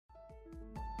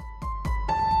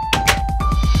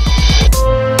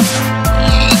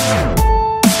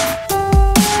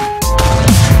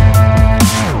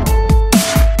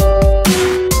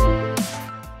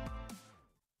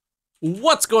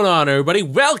What's going on, everybody?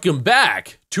 Welcome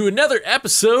back to another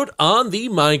episode on the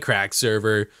Mindcrack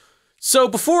server. So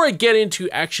before I get into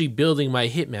actually building my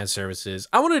Hitman services,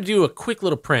 I want to do a quick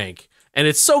little prank. And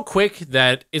it's so quick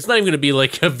that it's not even going to be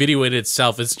like a video in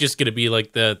itself. It's just going to be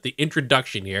like the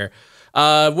introduction here.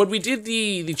 When we did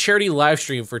the charity live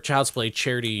stream for Child's Play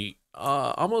charity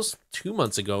almost 2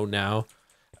 months ago now,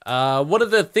 one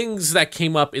of the things that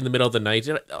came up in the middle of the night,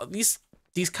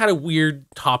 these kind of weird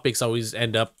topics always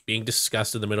end up being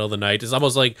discussed in the middle of the night. It's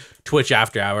almost like Twitch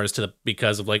after hours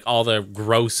because of like all the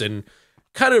gross and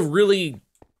kind of really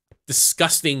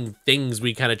disgusting things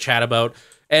we kind of chat about.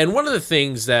 And one of the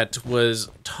things that was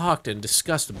talked and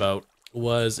discussed about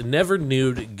was Never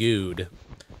Nude Guude.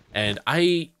 And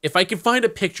if I can find a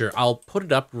picture, I'll put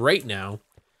it up right now.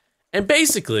 And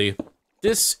basically,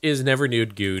 this is Never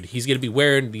Nude Guude. He's going to be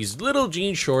wearing these little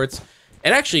jean shorts.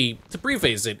 And actually, to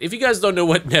preface it, if you guys don't know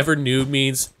what Never Nude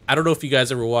means, I don't know if you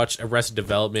guys ever watched Arrested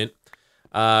Development.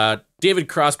 David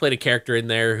Cross played a character in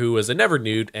there who was a never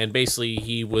nude, and basically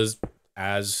he was,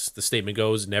 as the statement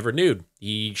goes, never nude.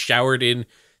 He showered in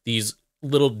these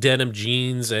little denim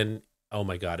jeans, and oh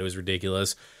my god, it was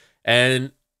ridiculous.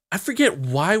 And I forget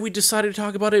why we decided to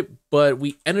talk about it, but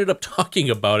we ended up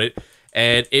talking about it.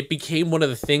 And it became one of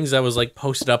the things that was like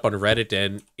posted up on Reddit,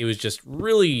 and it was just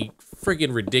really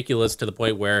freaking ridiculous to the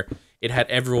point where it had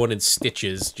everyone in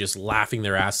stitches just laughing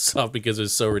their asses off because it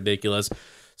was so ridiculous.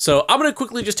 So I'm gonna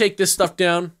quickly just take this stuff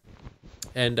down,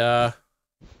 and yeah,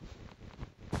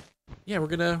 we're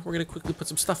gonna quickly put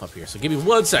some stuff up here. So give me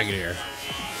 1 second here.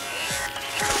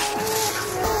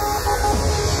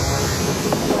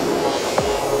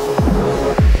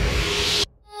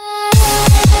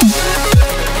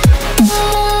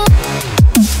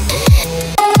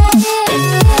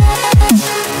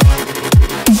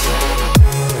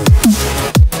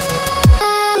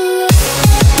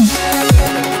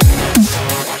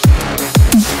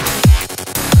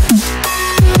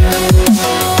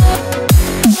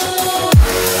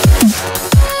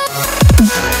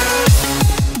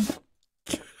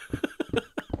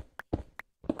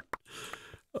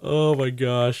 Oh my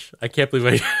gosh, I can't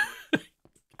believe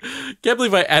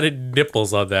I added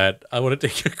nipples on that. I want to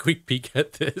take a quick peek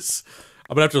at this.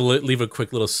 I'm gonna have to leave a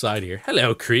quick little side here.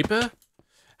 Hello, creeper.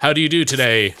 How do you do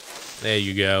today? There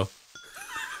you go.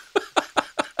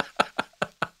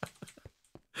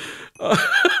 God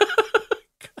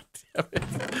damn it.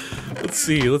 Let's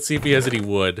see if he has any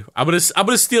wood. I'm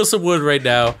gonna steal some wood right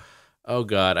now. Oh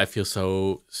god, I feel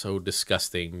so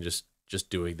disgusting just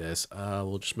doing this.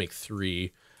 We'll just make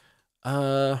 3.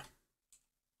 Let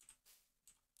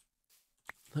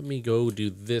me go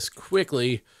do this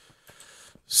quickly.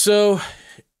 So,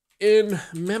 in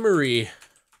memory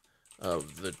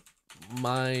of the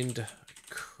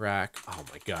Mindcrack, oh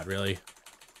my god, really?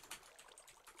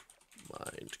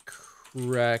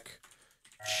 Mindcrack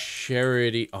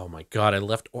charity, oh my god,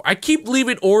 I keep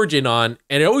leaving Origin on,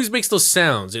 and it always makes those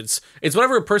sounds. It's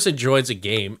whenever a person joins a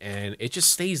game, and it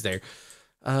just stays there.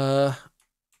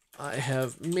 I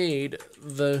have made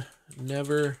the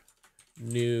Never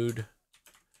Nude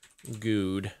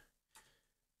Guude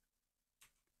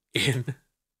in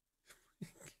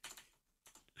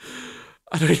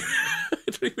I don't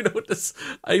even know what this.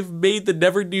 I've made the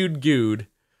Never Nude Guude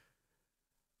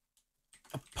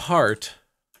a part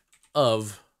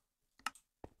of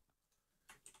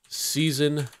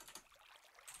season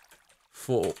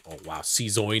 4. Oh wow,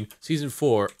 season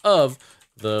 4 of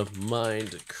the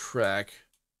Mindcrack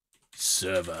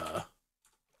server.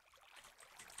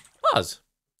 Pause.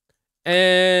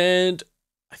 And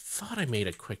I thought I made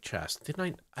a quick chest. Didn't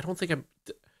I? I don't think I'm...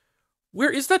 Where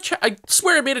is that chest? I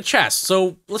swear I made a chest.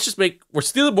 So let's just we're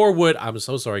stealing more wood. I'm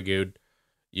so sorry, Guude.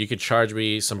 You could charge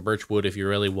me some birch wood if you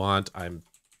really want. I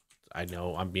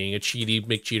know I'm being a cheaty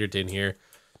McCheaterton here.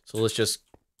 So let's just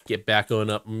get back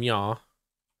on up. Meow.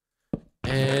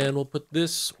 And we'll put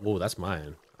this... Whoa, that's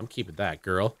mine. I'm keeping that,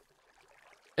 girl.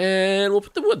 And we'll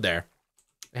put the wood there.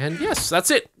 And yes,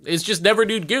 that's it. It's just Never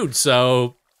Nude Guude,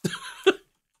 so...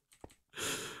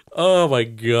 Oh my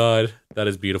god. That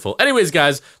is beautiful. Anyways,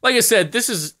 guys, like I said, this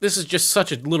is just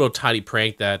such a little tiny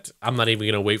prank that I'm not even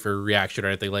gonna wait for a reaction or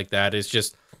anything like that. It's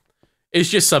just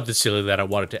something silly that I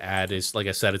wanted to add. Is like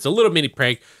I said, it's a little mini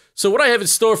prank. So what I have in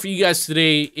store for you guys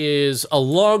today is a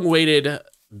long-awaited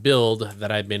build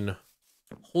that I've been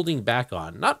holding back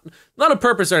on. Not on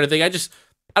purpose or anything. I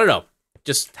don't know.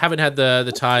 Just haven't had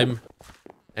the time.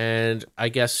 And I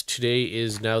guess today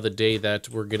is now the day that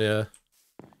we're gonna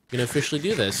officially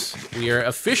do this. We are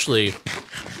officially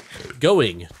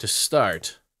going to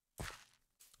start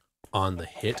on the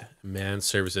Hitman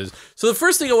services. So the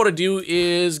first thing I want to do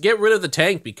is get rid of the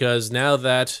tank, because now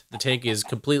that the tank is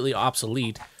completely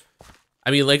obsolete,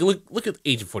 I mean, like, look at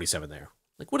Agent 47 there.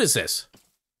 Like, what is this?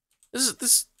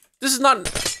 This is not.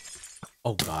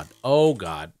 Oh God! Oh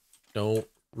God! Don't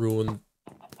ruin.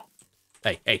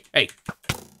 Hey! Hey! Hey!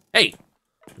 Hey!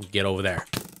 Get over there!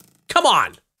 Come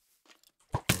on!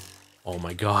 Oh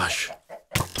my gosh!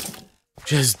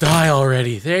 Just die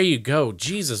already! There you go!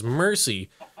 Jesus mercy!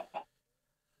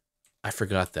 I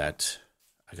forgot that.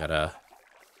 I gotta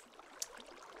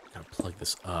plug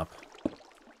this up.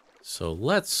 So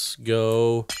let's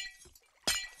go.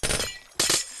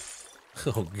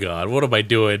 Oh God, what am I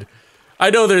doing? I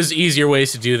know there's easier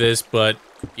ways to do this, but,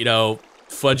 you know,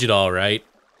 fudge it all, right?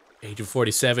 Agent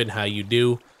 47, how you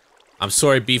do? I'm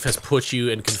sorry Beef has put you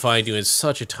and confined you in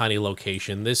such a tiny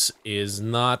location. This is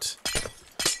not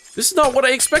what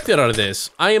I expected out of this.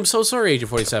 I am so sorry, Agent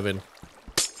 47.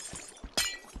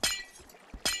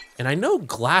 And I know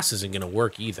glass isn't gonna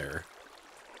work either.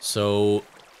 So,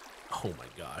 oh my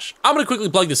gosh. I'm gonna quickly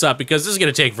plug this up because this is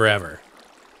gonna take forever.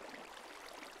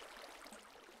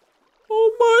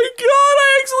 Oh my God,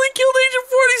 I accidentally killed Agent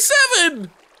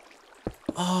 47!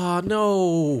 Oh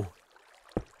no.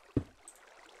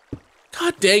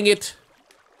 God dang it.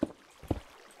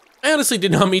 I honestly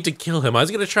did not mean to kill him. I was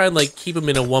gonna try and like keep him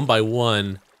in a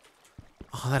 1-by-1.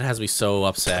 Oh, that has me so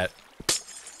upset.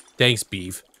 Thanks,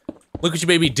 Beef. Look what you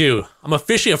made me do. I'm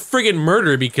officially a friggin'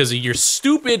 murderer because of your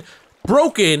stupid,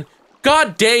 broken,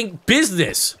 god dang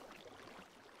business.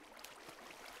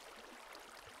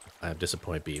 I am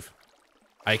disappointed, Beef.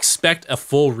 I expect a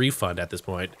full refund at this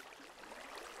point.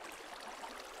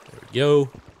 There we go.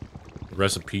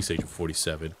 Rest in peace, Agent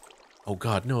 47. Oh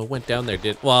God, no, it went down there,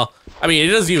 well, I mean,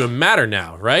 it doesn't even matter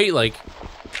now, right? Like,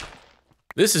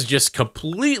 this is just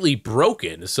completely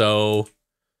broken, so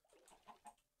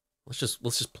let's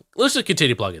just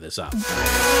continue plugging this up.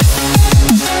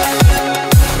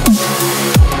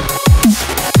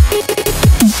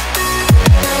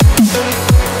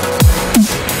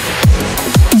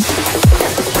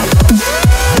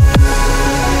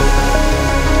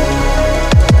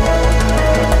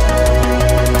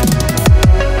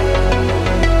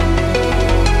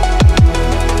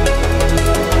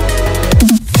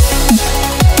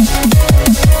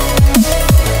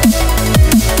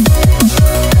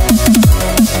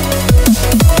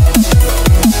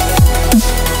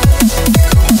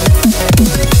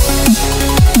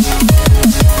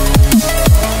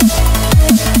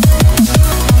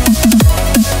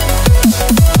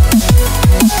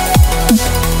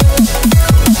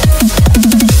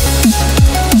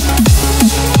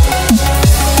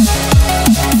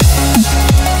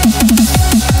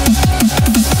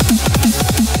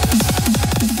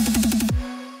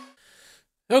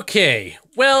 Okay,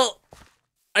 well,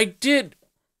 I didn't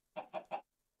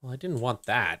want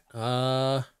that.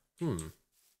 I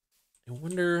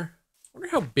wonder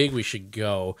how big we should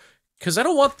go, because I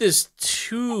don't want this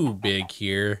too big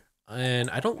here, and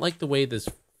I don't like the way this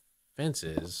fence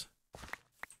is.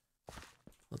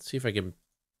 Let's see if I can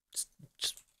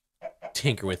just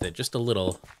tinker with it just a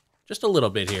little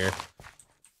bit here.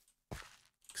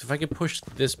 Because if I can push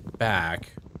this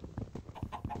back.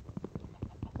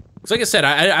 Because like I said,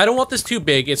 I don't want this too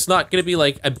big. It's not going to be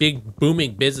like a big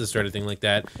booming business or anything like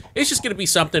that. It's just going to be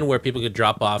something where people could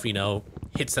drop off, you know,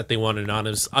 hits that they want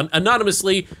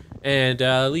anonymously and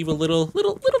leave a little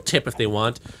tip if they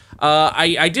want.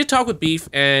 I did talk with Beef,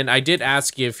 and I did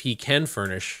ask if he can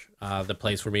furnish the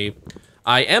place for me.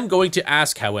 I am going to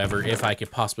ask, however, if I could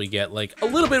possibly get like a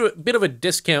little bit of a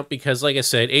discount, because like I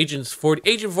said, Agent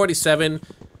 47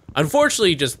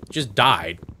 unfortunately just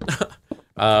died.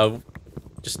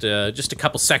 Just a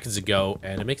couple seconds ago,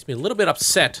 and it makes me a little bit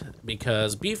upset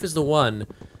because Beef is the one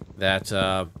that,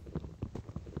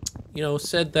 you know,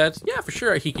 said that, yeah, for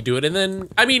sure he could do it. And then,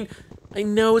 I mean, I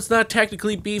know it's not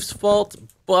technically Beef's fault,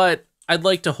 but I'd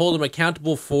like to hold him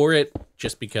accountable for it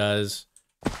just because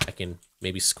I can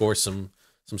maybe score some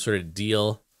sort of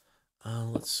deal.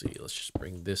 Let's see, let's just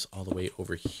bring this all the way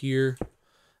over here.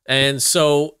 And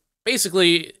so,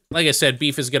 basically, like I said,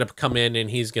 Beef is gonna come in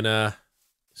and he's gonna...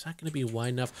 Is that gonna be wide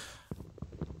enough?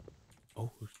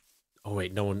 Oh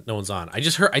wait, no one's on. I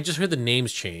just heard the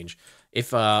names change.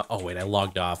 If oh wait, I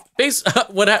logged off.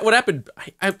 What happened?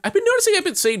 I've been noticing I've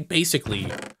been saying basically.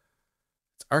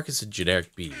 It's Arcus and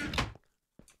generic B.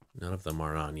 None of them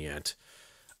are on yet.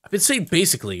 I've been saying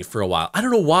basically for a while. I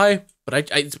don't know why,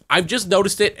 but I've just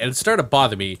noticed it and it started to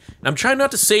bother me. And I'm trying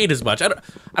not to say it as much. I don't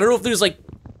know if there's like.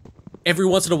 Every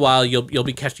once in a while, you'll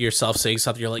be catching yourself saying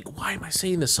something. You're like, why am I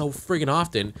saying this so friggin'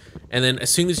 often? And then as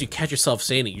soon as you catch yourself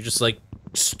saying it, you're just like,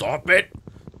 stop it.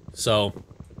 So,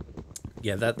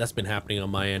 yeah, that's been happening on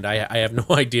my end. I have no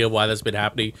idea why that's been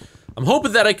happening. I'm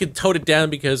hoping that I could tone it down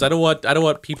because I don't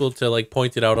want people to like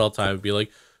point it out all the time and be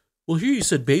like, well, here you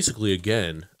said basically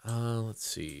again. Let's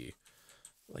see.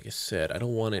 Like I said, I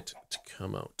don't want it to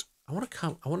come out. I want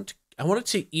it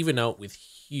to even out with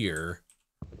here.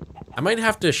 I might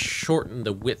have to shorten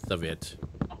the width of it.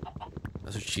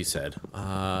 That's what she said.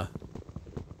 Turn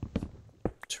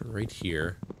right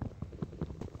here.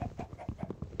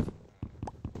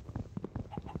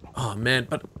 Oh man,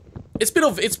 but it's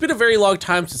been a very long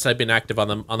time since I've been active on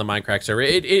the Mindcrack server.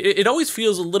 It always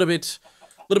feels a little bit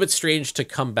strange to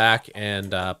come back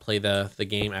and play the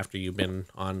game after you've been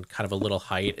on kind of a little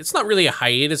hiatus. It's not really a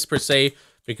hiatus per se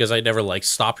because I never like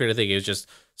stopped or anything. It was just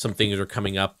some things were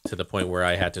coming up to the point where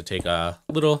I had to take a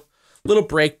little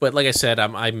break. But like I said,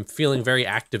 I'm feeling very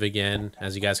active again.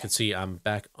 As you guys can see, I'm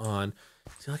back on.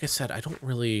 See, like I said, I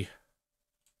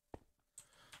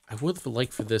would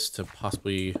like for this to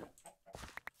possibly.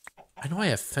 I know I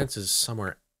have fences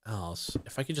somewhere else.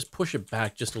 If I could just push it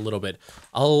back just a little bit,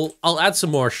 I'll add some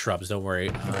more shrubs. Don't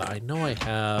worry. I know I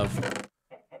have.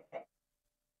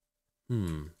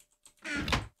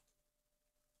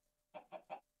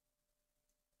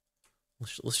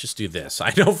 Let's just do this.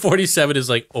 I know 47 is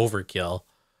like overkill.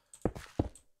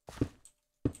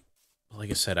 Like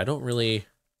I said, I don't really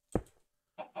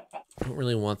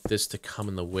want this to come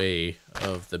in the way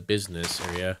of the business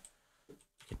area.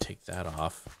 I can take that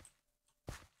off.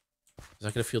 Is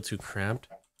that gonna feel too cramped?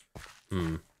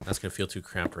 That's gonna feel too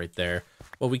cramped right there.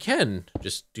 Well, we can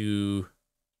just do.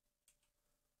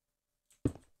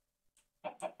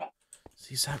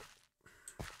 See, is that?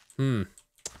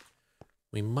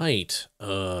 We might.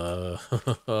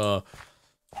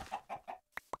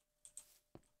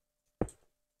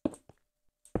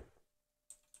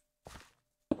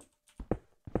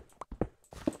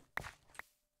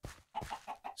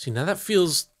 See, now that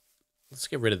feels. Let's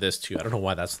get rid of this too. I don't know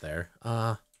why that's there.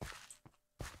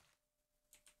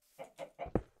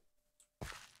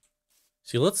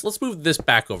 See, let's move this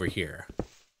back over here.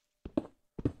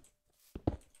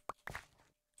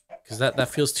 Because that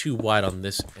feels too wide on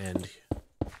this end.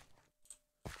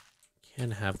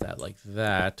 Can have that like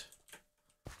that.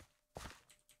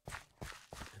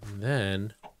 And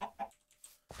then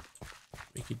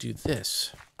we could do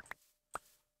this.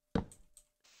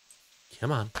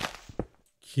 Come on.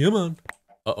 Come on.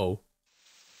 Uh-oh.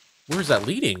 Where's that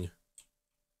leading?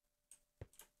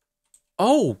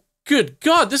 Oh, good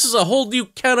God. This is a whole new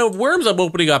can of worms I'm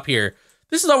opening up here.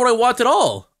 This is not what I want at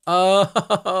all.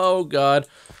 Oh, God.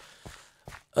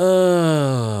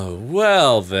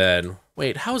 Well then.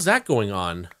 Wait, how's that going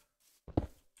on?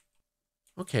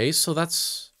 Okay, so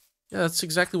that's... Yeah, that's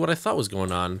exactly what I thought was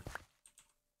going on.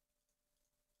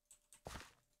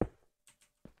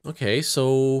 Okay,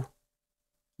 so...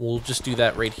 We'll just do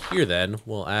that right here then.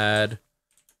 We'll add...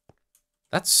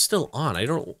 That's still on. I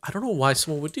don't know why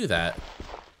someone would do that.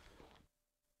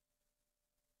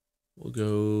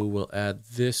 We'll add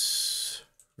this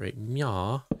right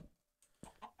meow.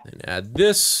 Then add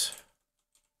this.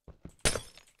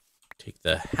 Take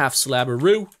the half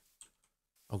slab-a-roo.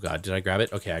 Oh god, did I grab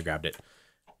it? Okay, I grabbed it.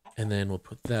 And then we'll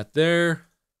put that there.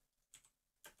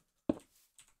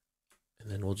 And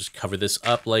then we'll just cover this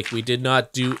up like we did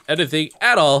not do anything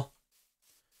at all.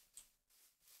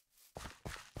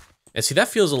 And see, that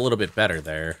feels a little bit better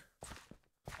there.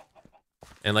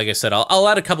 And like I said, I'll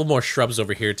add a couple more shrubs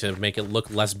over here to make it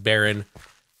look less barren.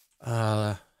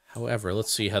 However,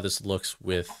 let's see how this looks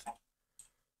with...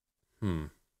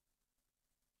 Darn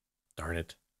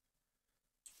it.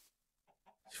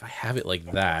 If I have it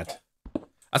like that...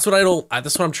 That's what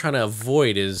that's what I'm trying to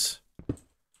avoid is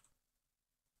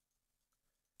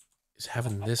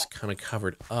having this kind of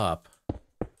covered up.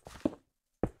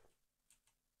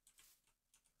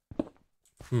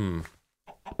 I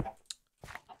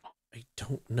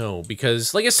don't know,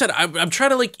 because like I said, I'm trying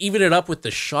to like even it up with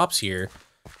the shops here,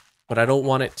 but I don't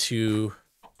want it to...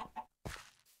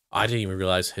 I didn't even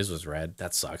realize his was red.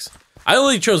 That sucks. I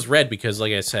only chose red because,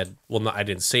 like I said, well, no, I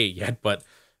didn't say it yet, but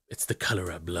it's the color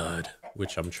of blood,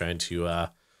 which I'm trying to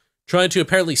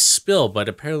apparently spill, but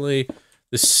apparently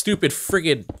this stupid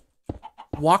friggin'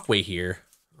 walkway here.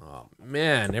 Oh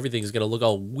man, everything's gonna look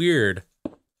all weird.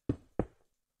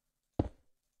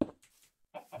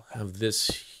 I'll have this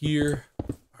here,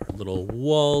 our little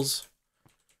walls.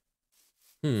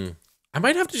 I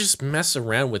might have to just mess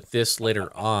around with this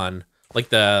later on, like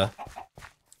the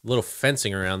little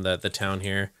fencing around the town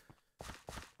here,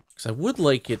 because I would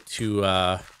like it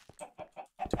to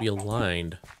be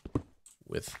aligned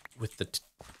with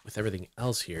everything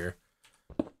else here.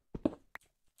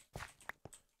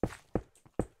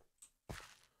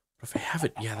 If I have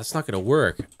it, yeah, that's not gonna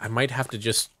work. I might have to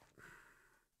just...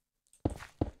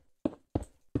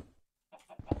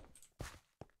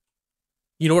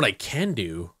 You know what I can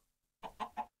do?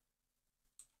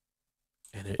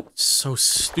 And it's so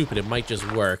stupid, it might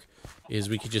just work. Is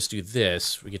we could just do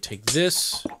this. We could take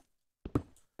this.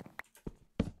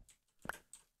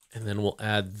 And then we'll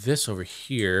add this over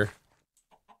here.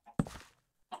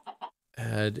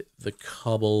 Add the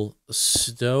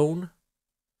cobblestone.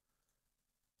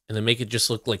 And then make it just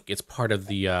look like it's part of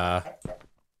the,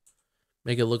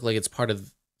 make it look like it's part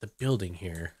of the building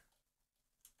here.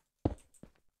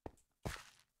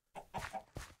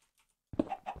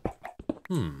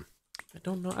 I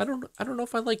don't know. I don't know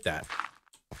if I like that.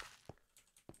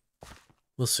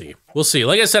 We'll see. We'll see.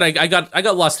 Like I said, I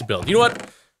got lots to build. You know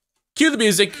what? Cue the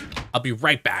music. I'll be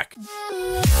right back.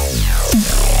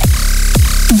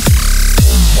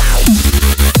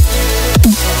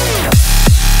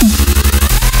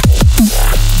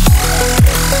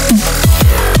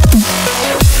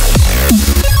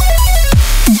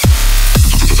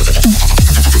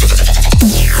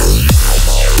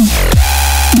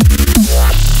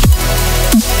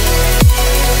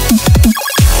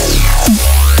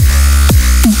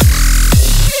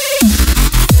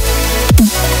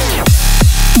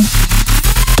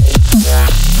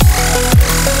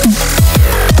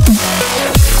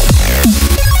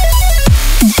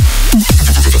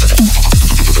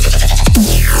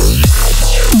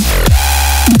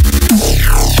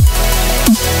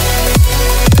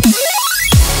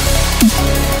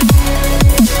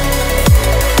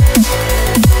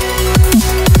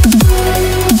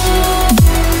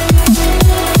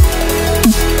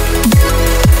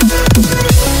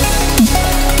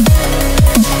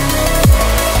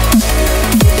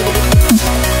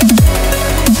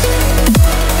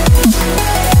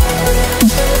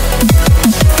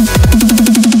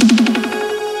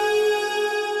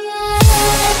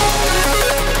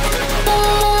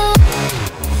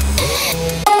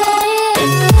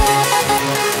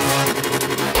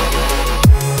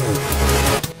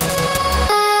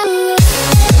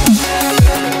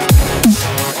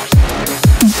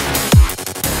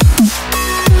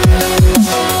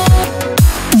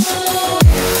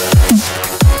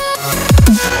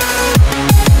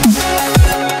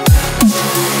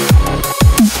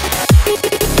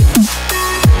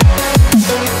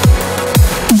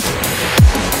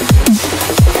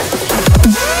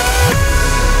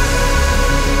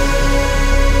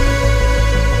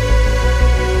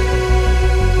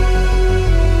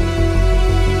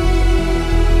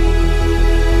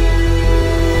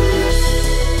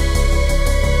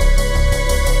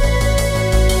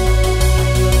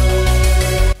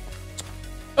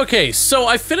 Okay, so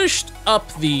I finished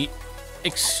up the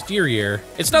exterior.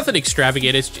 It's nothing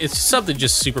extravagant. It's something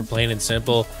just super plain and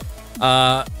simple.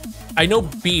 I know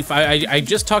Beef. I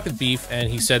just talked with Beef, and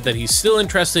he said that he's still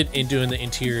interested in doing the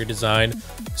interior design.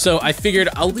 So I figured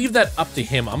I'll leave that up to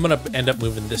him. I'm gonna end up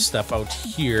moving this stuff out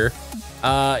here.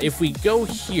 If we go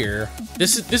here,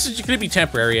 this is gonna be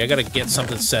temporary. I gotta get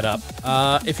something set up.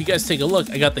 If you guys take a look,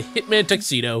 I got the Hitman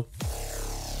tuxedo,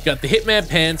 got the Hitman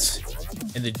pants,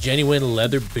 and the genuine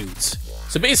leather boots.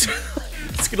 So basically,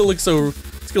 it's gonna look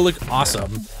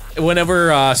awesome. And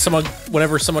whenever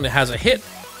someone has a hit,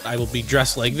 I will be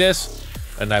dressed like this,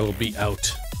 and I will be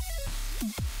out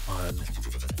on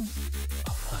a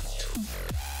hunt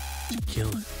to kill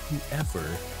whoever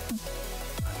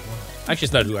I want. Actually,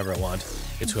 it's not whoever I want.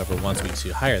 It's whoever wants me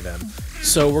to hire them.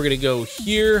 So we're gonna go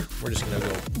here. We're just gonna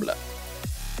go blah,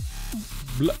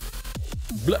 blah,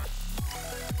 blah.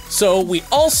 So we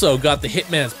also got the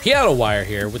Hitman's piano wire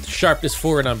here with the sharpness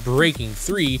 4 and unbreaking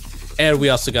 3, and we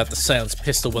also got the silenced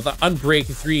pistol with the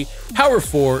unbreaking 3, power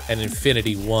 4, and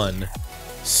infinity 1.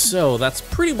 So that's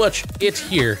pretty much it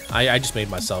here. I just made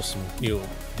myself some new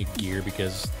gear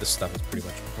because this stuff is pretty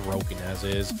much broken as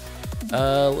is.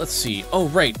 Let's see. Oh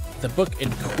right, the book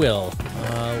and quill.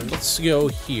 Let's go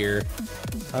here.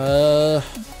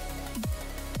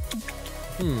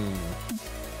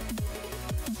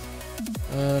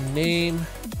 Name,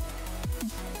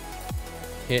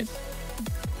 hit,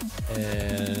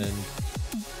 and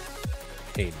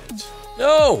payment.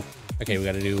 No! Okay, we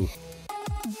gotta do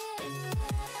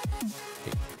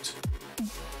payment.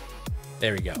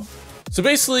 There we go. So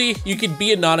basically, you can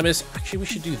be anonymous. Actually, we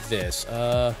should do this.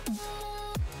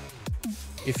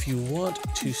 If you want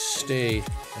to stay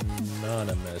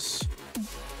anonymous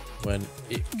when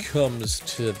it comes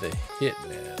to the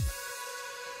Hitman,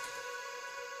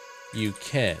 you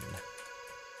can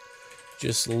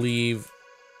just leave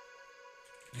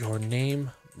your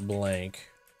name blank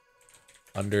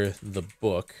under the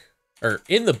book, or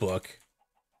in the book,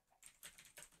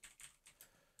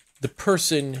 the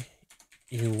person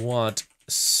you want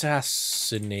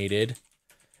assassinated,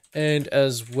 and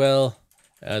as well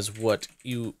as what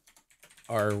you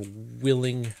are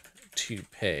willing to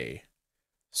pay.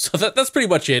 So that's pretty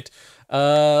much it.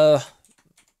 The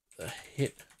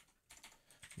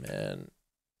Hitman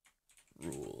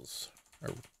rules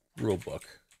or rule book.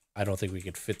 I don't think we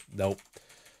could fit. Nope.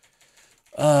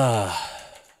 The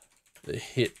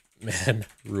Hitman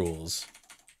rules.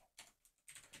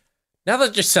 Now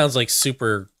that just sounds like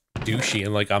super douchey,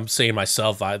 and like I'm saying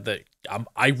myself, I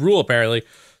rule apparently.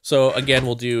 So again,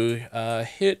 we'll do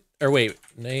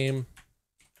name,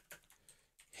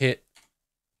 hit,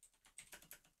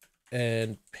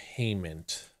 and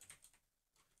payment.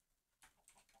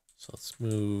 So let's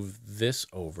move this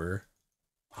over.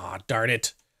 Ah, darn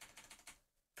it.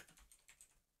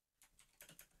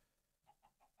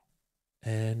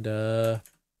 And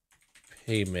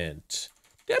payment.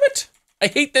 Damn it! I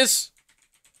hate this.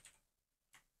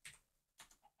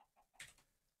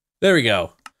 There we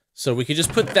go. So we could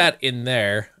just put that in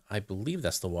there. I believe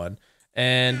that's the one.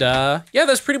 And yeah,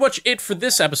 that's pretty much it for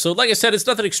this episode. Like I said, it's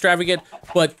nothing extravagant,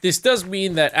 but this does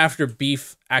mean that after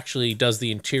Beef actually does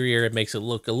the interior, it makes it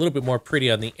look a little bit more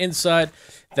pretty on the inside,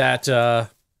 that I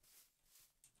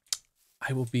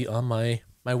will be on my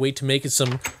way to making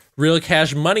some real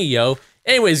cash money, yo.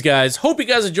 Anyways, guys, hope you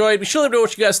guys enjoyed. Be sure to let me know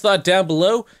what you guys thought down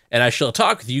below, and I shall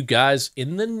talk with you guys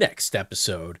in the next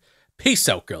episode. Peace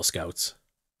out, Girl Scouts.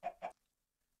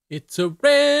 It's a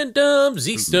random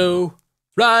Zisto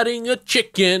riding a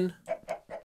chicken.